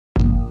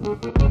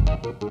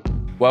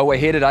Well, we're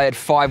here today at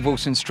 5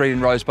 Wilson Street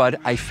in Rosebud.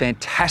 A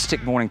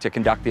fantastic morning to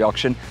conduct the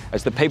auction.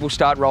 As the people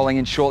start rolling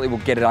in shortly, we'll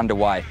get it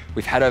underway.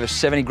 We've had over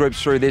 70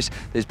 groups through this.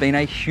 There's been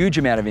a huge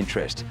amount of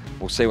interest.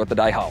 We'll see what the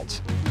day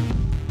holds.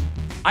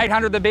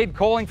 800 the bid,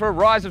 calling for a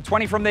rise of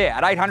 20 from there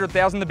at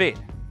 800,000 the bid.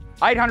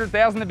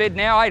 800,000 the bid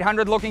now,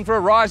 800 looking for a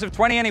rise of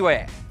 20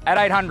 anywhere at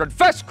 800.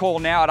 First call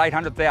now at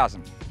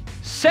 800,000.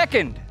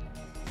 Second,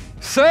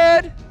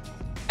 third,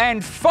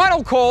 and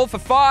final call for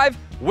 5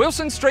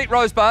 Wilson Street,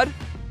 Rosebud.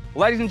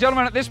 Ladies and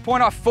gentlemen, at this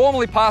point, I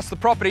formally pass the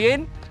property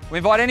in. We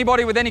invite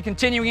anybody with any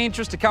continuing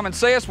interest to come and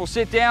see us. We'll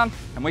sit down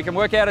and we can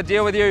work out a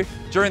deal with you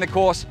during the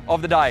course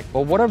of the day.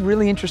 Well, what a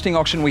really interesting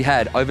auction we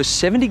had. Over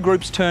 70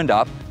 groups turned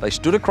up, they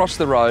stood across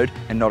the road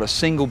and not a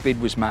single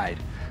bid was made.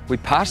 We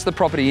passed the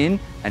property in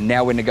and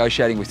now we're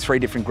negotiating with 3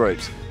 different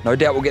groups. No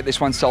doubt we'll get this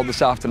one sold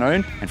this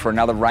afternoon and for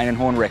another Rain and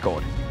Horn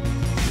record.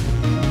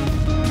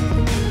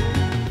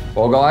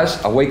 Well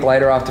guys, a week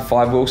later after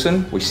 5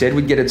 Wilson, we said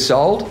we'd get it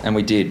sold and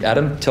we did.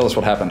 Adam, tell us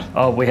what happened.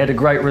 Oh, we had a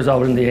great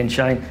result in the end,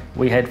 Shane.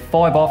 We had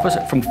 5 offers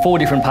from 4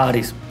 different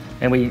parties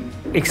and we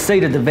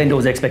exceeded the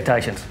vendor's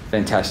expectations.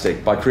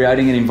 Fantastic. By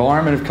creating an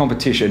environment of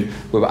competition,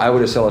 we were able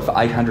to sell it for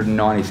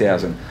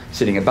 $890,000,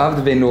 sitting above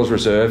the vendor's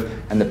reserve,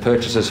 and the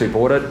purchasers who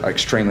bought it are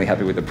extremely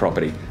happy with the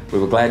property. We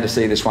were glad to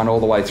see this one all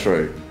the way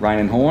through. Rain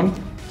and Horn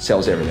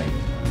sells everything.